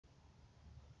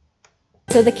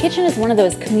So the kitchen is one of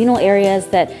those communal areas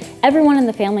that everyone in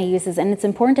the family uses, and it's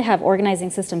important to have organizing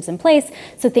systems in place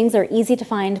so things are easy to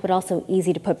find but also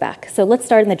easy to put back. So let's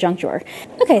start in the junk drawer.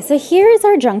 Okay, so here is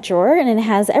our junk drawer, and it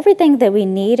has everything that we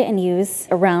need and use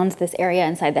around this area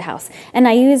inside the house. And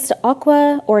I used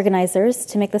aqua organizers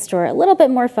to make this drawer a little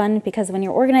bit more fun, because when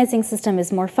your organizing system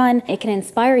is more fun, it can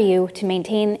inspire you to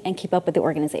maintain and keep up with the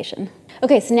organization.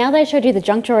 Okay, so now that I showed you the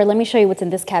junk drawer, let me show you what's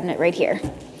in this cabinet right here.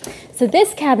 So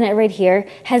this cabinet right here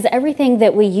has everything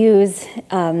that we use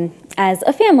as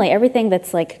a family, everything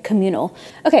that's like communal.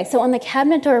 Okay, so on the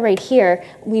cabinet door right here,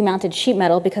 we mounted sheet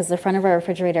metal because the front of our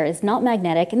refrigerator is not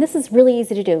magnetic, and this is really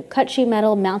easy to do. Cut sheet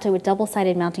metal, mount it with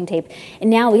double-sided mounting tape, and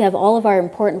now we have all of our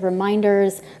important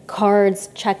reminders, cards,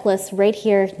 checklists right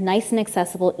here, nice and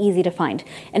accessible, easy to find.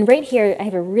 And right here, I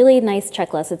have a really nice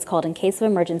checklist. It's called In Case of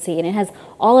Emergency, and it has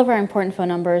all of our important phone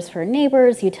numbers for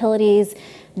neighbors, utilities,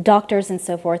 doctors, and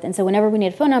so forth. And so whenever we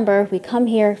need a phone number, we come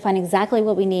here, find exactly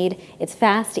what we need. It's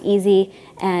fast, easy,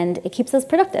 and it keeps us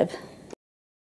productive.